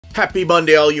Happy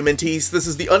Monday, all you Minties. This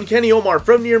is the Uncanny Omar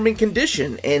from Near Mint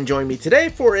Condition, and join me today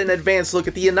for an advanced look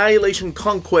at the Annihilation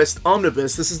Conquest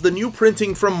Omnibus. This is the new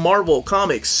printing from Marvel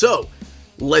Comics, so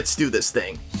let's do this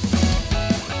thing.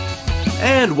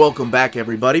 And welcome back,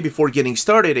 everybody. Before getting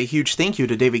started, a huge thank you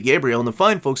to David Gabriel and the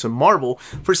fine folks at Marvel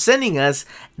for sending us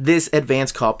this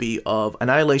advanced copy of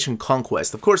Annihilation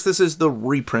Conquest. Of course, this is the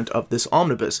reprint of this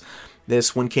omnibus.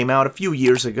 This one came out a few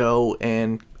years ago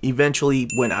and eventually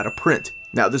went out of print.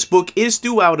 Now, this book is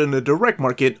due out in the direct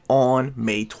market on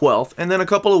May 12th, and then a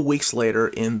couple of weeks later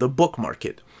in the book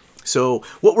market. So,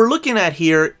 what we're looking at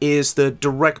here is the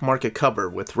direct market cover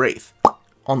with Wraith.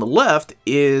 On the left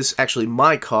is actually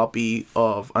my copy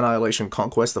of Annihilation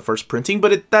Conquest, the first printing,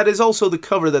 but that is also the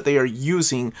cover that they are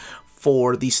using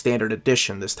for the standard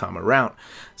edition this time around.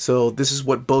 So, this is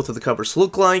what both of the covers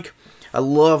look like. I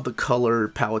love the color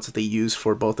palettes that they use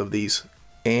for both of these.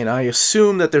 And I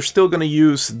assume that they're still going to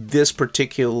use this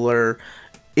particular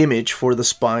image for the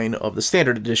spine of the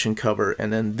standard edition cover,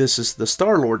 and then this is the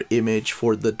Star-Lord image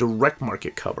for the direct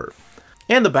market cover.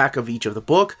 And the back of each of the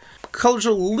book. Colors are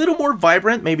a little more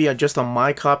vibrant, maybe just on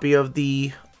my copy of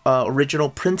the original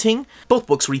printing. Both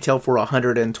books retail for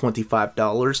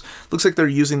 $125. Looks like they're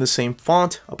using the same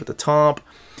font up at the top.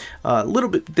 A little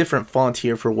bit different font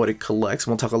here for what it collects.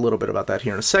 We'll talk a little bit about that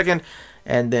here in a second.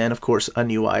 And then, of course, a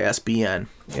new ISBN.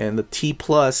 And the T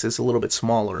Plus is a little bit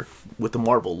smaller with the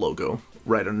Marvel logo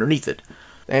right underneath it.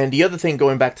 And the other thing,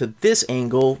 going back to this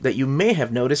angle that you may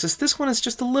have noticed, is this one is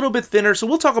just a little bit thinner. So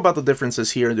we'll talk about the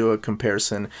differences here and do a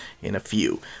comparison in a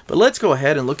few. But let's go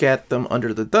ahead and look at them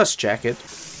under the dust jacket.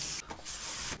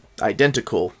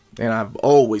 Identical. And I've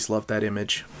always loved that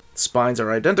image. Spines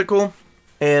are identical.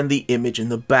 And the image in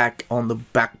the back on the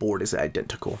backboard is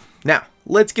identical. Now,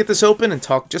 let's get this open and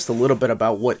talk just a little bit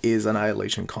about what is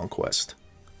Annihilation Conquest.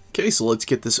 Okay, so let's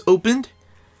get this opened.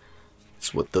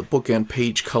 That's what the bookend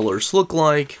page colors look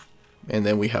like. And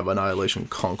then we have Annihilation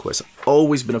Conquest. I've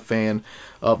always been a fan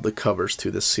of the covers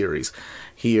to this series.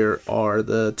 Here are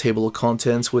the table of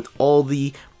contents with all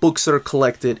the books that are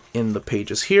collected in the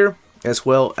pages here, as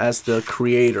well as the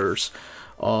creators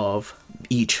of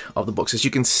each of the books. As you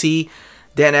can see,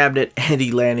 Dan Abnett, Andy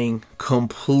Lanning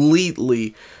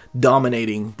completely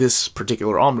dominating this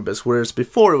particular omnibus, whereas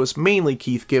before it was mainly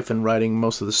Keith Giffen writing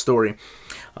most of the story.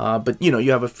 But, you know,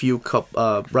 you have a few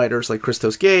writers like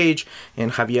Christos Gage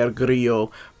and Javier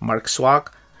Grillo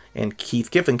Marxuach and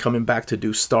Keith Giffen coming back to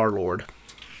do Star-Lord.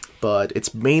 But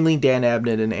it's mainly Dan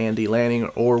Abnett and Andy Lanning,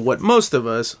 or what most of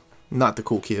us, not the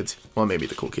cool kids, well, maybe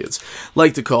the cool kids,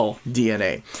 like to call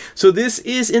DNA. So this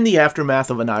is in the aftermath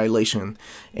of Annihilation,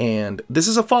 and this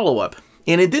is a follow-up.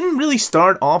 And it didn't really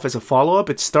start off as a follow-up,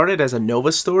 it started as a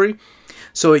Nova story.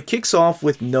 So it kicks off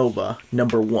with Nova,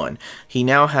 #1. He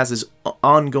now has his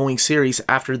ongoing series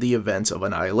after the events of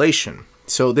Annihilation.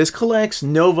 So this collects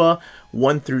Nova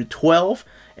 1 through 12,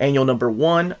 Annual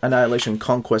 #1, Annihilation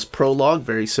Conquest Prologue,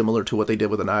 very similar to what they did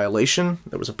with Annihilation.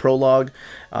 There was a prologue,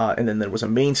 and then there was a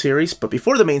main series. But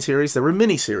before the main series, there were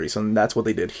mini-series, and that's what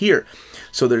they did here.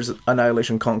 So there's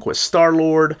Annihilation Conquest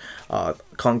Star-Lord,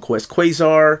 Conquest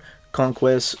Quasar,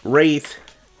 Conquest Wraith,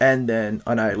 and then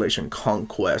Annihilation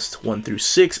Conquest 1 through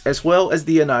 6, as well as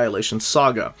the Annihilation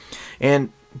Saga.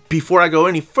 And before I go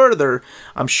any further,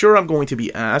 I'm sure I'm going to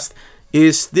be asked,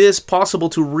 is this possible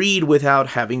to read without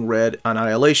having read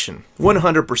Annihilation?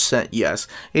 100% yes.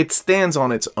 It stands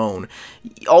on its own.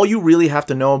 All you really have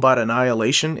to know about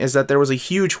Annihilation is that there was a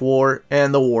huge war,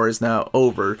 and the war is now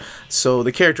over. So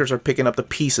the characters are picking up the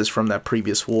pieces from that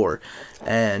previous war.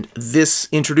 And this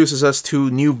introduces us to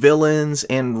new villains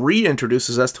and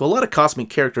reintroduces us to a lot of cosmic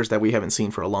characters that we haven't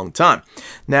seen for a long time.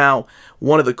 Now,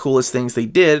 one of the coolest things they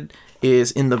did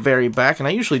is in the very back, and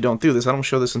I usually don't do this, I don't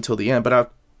show this until the end, but I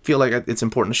feel like it's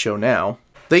important to show now.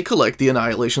 They collect the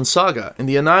Annihilation Saga, and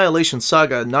the Annihilation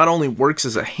Saga not only works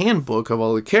as a handbook of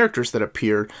all the characters that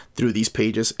appear through these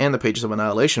pages and the pages of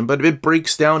Annihilation, but it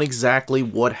breaks down exactly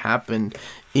what happened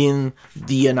in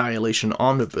the Annihilation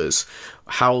Omnibus,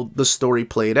 how the story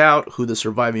played out, who the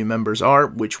surviving members are,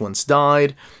 which ones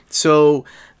died. So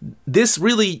this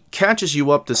really catches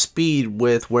you up to speed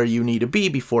with where you need to be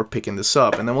before picking this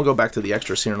up, and then we'll go back to the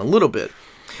extras here in a little bit.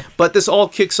 But this all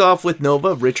kicks off with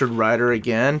Nova, Richard Rider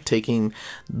again, taking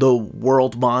the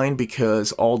world mind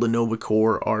because all the Nova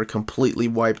Corps are completely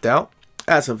wiped out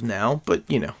as of now, but,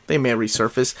 you know, they may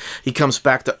resurface. He comes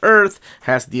back to Earth,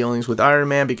 has dealings with Iron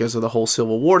Man because of the whole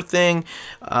Civil War thing,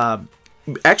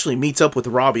 actually meets up with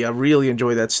Robbie. I really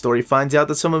enjoy that story. Finds out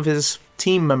that some of his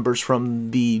team members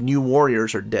from the New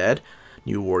Warriors are dead.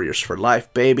 New Warriors for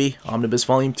life, baby. Omnibus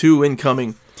Volume 2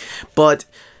 incoming. But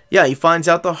yeah, he finds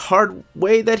out the hard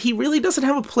way that he really doesn't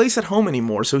have a place at home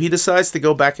anymore. So he decides to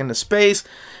go back into space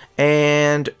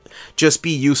and just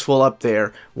be useful up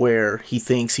there where he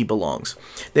thinks he belongs.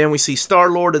 Then we see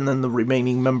Star-Lord and then the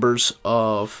remaining members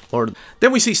of,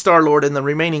 then we see Star-Lord and the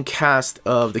remaining cast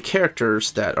of the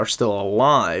characters that are still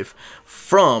alive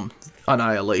from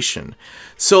Annihilation.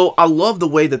 So I love the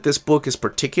way that this book is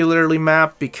particularly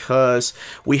mapped, because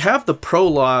we have the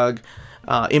prologue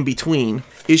in between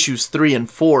issues 3 and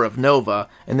 4 of Nova,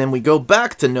 and then we go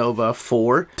back to Nova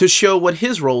 4 to show what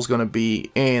his role is going to be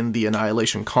in the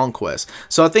Annihilation Conquest.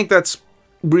 So I think that's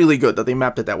really good that they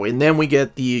mapped it that way. And then we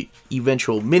get the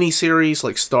eventual miniseries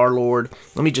like Star-Lord.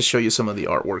 Let me just show you some of the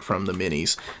artwork from the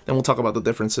minis. Then we'll talk about the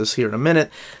differences here in a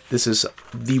minute. This is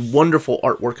the wonderful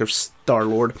artwork of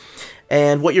Star-Lord.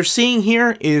 And what you're seeing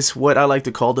here is what I like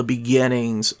to call the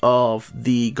beginnings of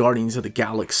the Guardians of the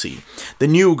Galaxy. The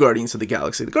new Guardians of the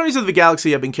Galaxy. The Guardians of the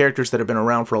Galaxy have been characters that have been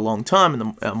around for a long time in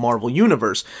the Marvel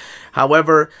Universe.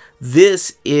 However,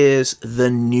 this is the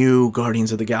new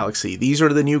Guardians of the Galaxy. These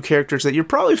are the new characters that you're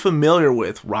probably familiar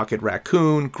with. Rocket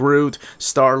Raccoon, Groot,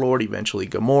 Star-Lord, eventually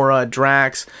Gamora,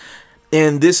 Drax.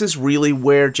 And this is really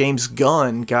where James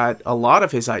Gunn got a lot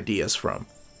of his ideas from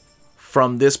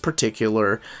this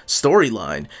particular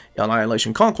storyline,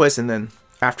 Annihilation Conquest, and then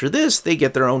after this, they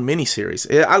get their own miniseries.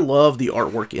 I love the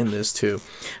artwork in this, too.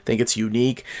 I think it's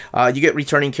unique. You get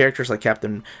returning characters like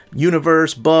Captain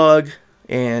Universe, Bug,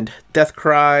 and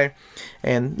Deathcry,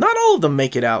 and not all of them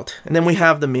make it out. And then we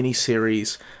have the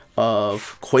miniseries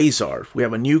of Quasar. We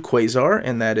have a new Quasar,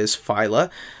 and that is Phyla,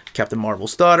 Captain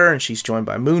Marvel's daughter, and she's joined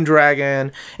by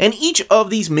Moondragon. And each of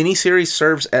these miniseries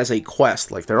serves as a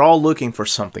quest. Like, they're all looking for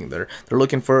something. They're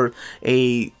looking for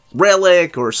a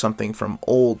relic or something from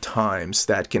old times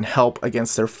that can help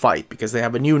against their fight, because they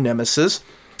have a new nemesis.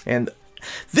 And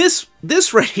this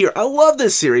right here, I love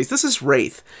this series. This is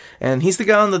Wraith, and he's the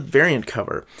guy on the variant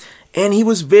cover. And he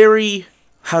was very,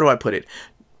 how do I put it,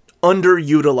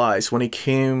 underutilized when it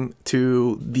came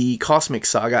to the Cosmic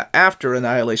Saga after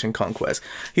Annihilation Conquest.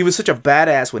 He was such a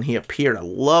badass when he appeared. I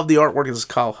love the artwork. This is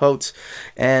Kyle Holtz,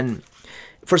 and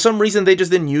for some reason they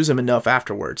just didn't use him enough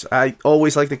afterwards. I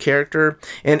always like the character,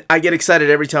 and I get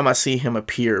excited every time I see him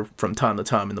appear from time to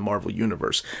time in the Marvel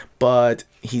Universe. But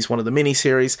he's one of the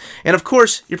miniseries, and of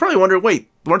course you're probably wondering, wait,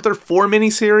 weren't there 4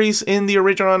 miniseries in the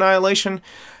original Annihilation?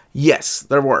 Yes,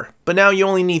 there were. But now you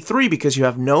only need 3 because you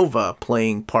have Nova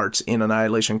playing parts in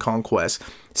Annihilation Conquest.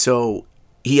 So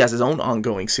he has his own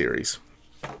ongoing series.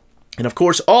 And of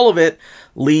course, all of it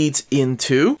leads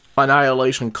into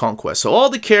Annihilation Conquest. So all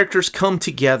the characters come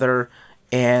together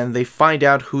and they find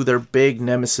out who their big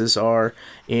nemesis are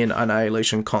in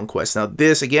Annihilation Conquest. Now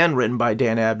this, again, written by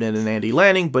Dan Abnett and Andy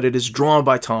Lanning, but it is drawn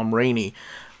by Tom Rainey,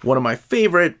 one of my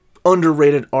favorite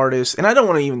underrated artist. And I don't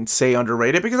want to even say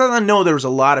underrated, because I know there's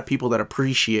a lot of people that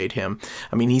appreciate him.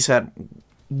 I mean, he's had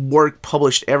work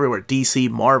published everywhere, DC,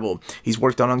 Marvel. He's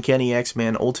worked on Uncanny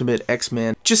X-Men, Ultimate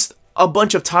X-Men, just a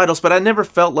bunch of titles, but I never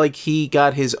felt like he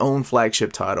got his own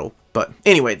flagship title. But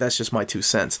anyway, that's just my 2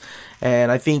 cents.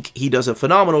 And I think he does a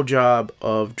phenomenal job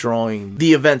of drawing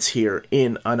the events here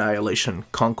in Annihilation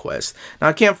Conquest. Now,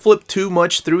 I can't flip too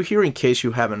much through here in case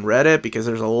you haven't read it, because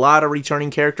there's a lot of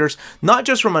returning characters, not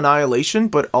just from Annihilation,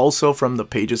 but also from the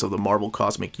pages of the Marvel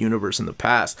Cosmic Universe in the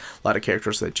past. A lot of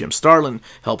characters that Jim Starlin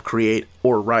helped create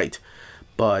or write.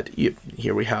 But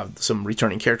here we have some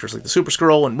returning characters like the Super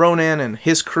Skrull and Ronan and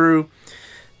his crew.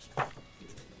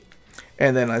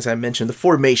 And then, as I mentioned, the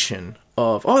formation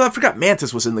of... Oh, I forgot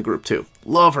Mantis was in the group, too.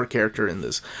 Love her character in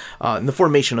this. In the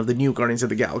formation of the new Guardians of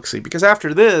the Galaxy. Because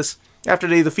after this, after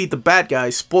they defeat the bad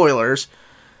guys, spoilers,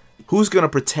 who's going to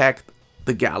protect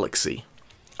the galaxy?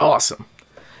 Awesome.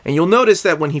 And you'll notice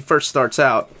that when he first starts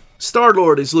out,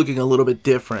 Star-Lord is looking a little bit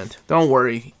different. Don't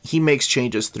worry, he makes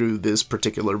changes through this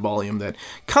particular volume that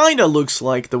kind of looks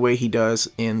like the way he does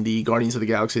in the Guardians of the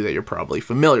Galaxy that you're probably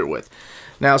familiar with.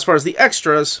 Now, as far as the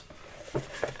extras,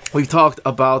 we've talked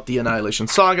about the Annihilation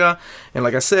Saga, and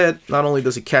like I said, not only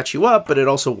does it catch you up, but it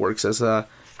also works as a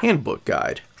handbook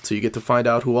guide. So you get to find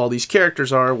out who all these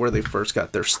characters are, where they first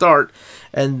got their start,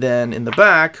 and then in the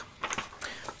back,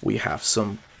 we have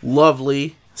some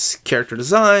lovely character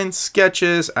designs,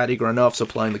 sketches, Adi Granov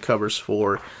supplying the covers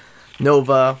for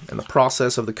Nova, and the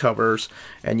process of the covers.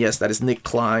 And yes, that is Nick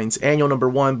Klein's annual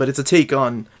 #1, but it's a take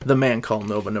on The Man Called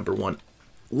Nova #1.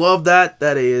 Love that.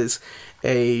 That is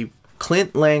a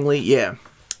Clint Langley, yeah.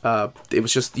 It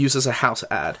was just used as a house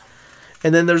ad.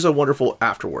 And then there's a wonderful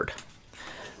afterword.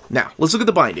 Now, let's look at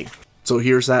the binding. So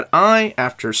here's that eye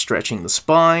after stretching the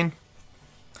spine.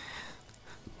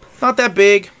 Not that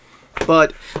big.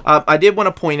 But I did want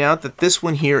to point out that this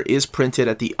one here is printed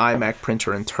at the iMac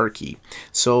printer in Turkey.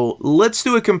 So let's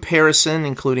do a comparison,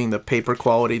 including the paper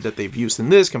quality that they've used in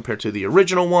this compared to the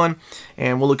original one,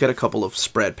 and we'll look at a couple of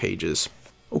spread pages.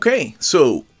 Okay,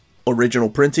 so original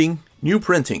printing, new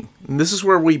printing. And this is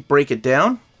where we break it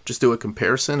down, just do a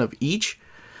comparison of each.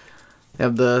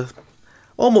 Have the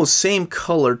almost same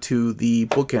color to the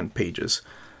bookend pages.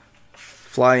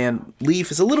 Fly and leaf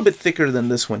is a little bit thicker than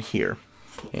this one here.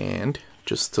 And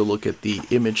just to look at the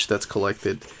image that's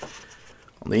collected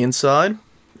on the inside,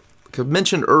 like I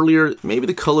mentioned earlier, maybe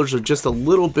the colors are just a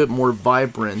little bit more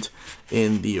vibrant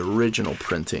in the original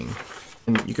printing.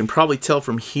 And you can probably tell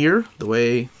from here, the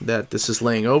way that this is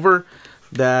laying over,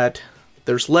 that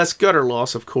there's less gutter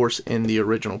loss, of course, in the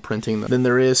original printing than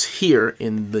there is here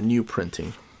in the new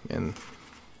printing. And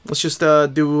let's just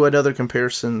do another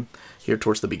comparison here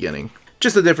towards the beginning.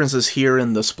 Just the differences here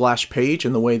in the splash page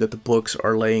and the way that the books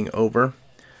are laying over.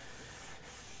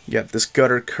 You got this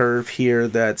gutter curve here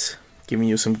that's giving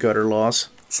you some gutter loss.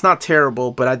 It's not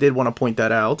terrible, but I did want to point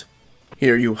that out.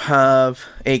 Here you have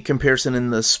a comparison in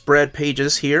the spread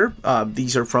pages here.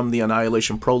 These are from the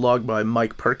Annihilation prologue by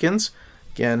Mike Perkins.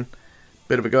 Again,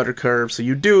 bit of a gutter curve, so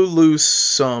you do lose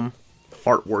some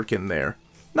artwork in there.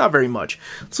 Not very much.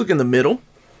 Let's look in the middle.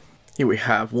 Here we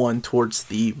have one towards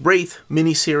the Wraith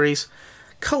miniseries.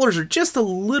 Colors are just a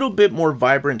little bit more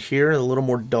vibrant here, a little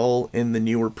more dull in the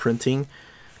newer printing.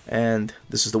 And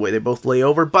this is the way they both lay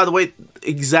over. By the way,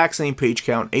 exact same page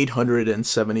count,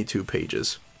 872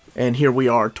 pages. And here we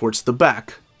are towards the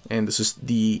back. And this is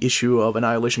the issue of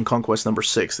Annihilation Conquest number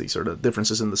 6. These are the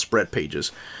differences in the spread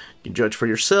pages. You can judge for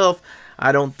yourself.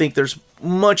 I don't think there's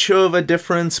much of a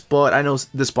difference, but I know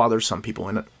this bothers some people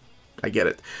in it. I get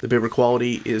it. The paper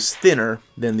quality is thinner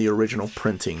than the original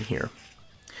printing here.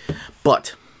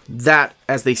 But that,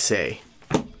 as they say,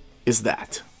 is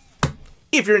that.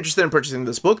 If you're interested in purchasing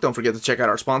this book, don't forget to check out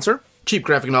our sponsor,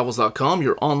 CheapGraphicNovels.com,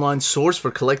 your online source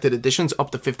for collected editions up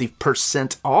to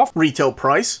 50% off retail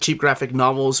price. Cheap Graphic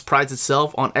Novels prides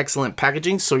itself on excellent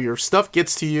packaging, so your stuff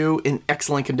gets to you in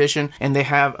excellent condition, and they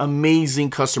have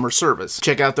amazing customer service.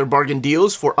 Check out their bargain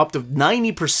deals for up to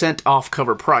 90% off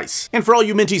cover price. And for all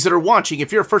you Minties that are watching,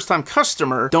 if you're a first-time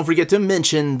customer, don't forget to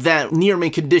mention that Near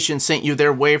Mint Condition sent you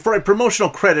their way for a promotional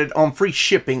credit on free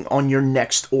shipping on your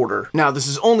next order. Now, this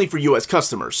is only for U.S.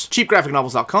 customers.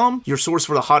 CheapGraphicNovels.com, your source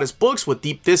for the hottest books with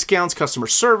deep discounts, customer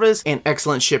service, and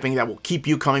excellent shipping that will keep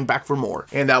you coming back for more.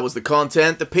 And that was the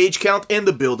content, the page count, and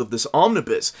the build of this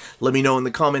omnibus. Let me know in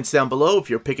the comments down below if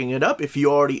you're picking it up, if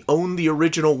you already own the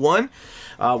original one.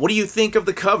 What do you think of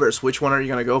the covers? Which one are you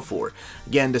going to go for?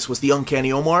 Again, this was the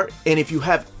Uncanny Omar, and if you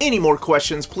have any more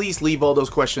questions, please leave all those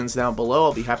questions down below.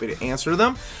 I'll be happy to answer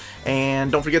them.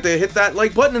 And don't forget to hit that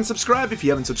like button and subscribe if you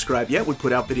haven't subscribed yet. We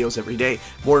put out videos every day.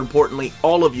 More importantly,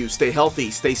 all of you, stay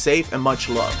healthy, stay safe, and much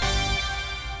love.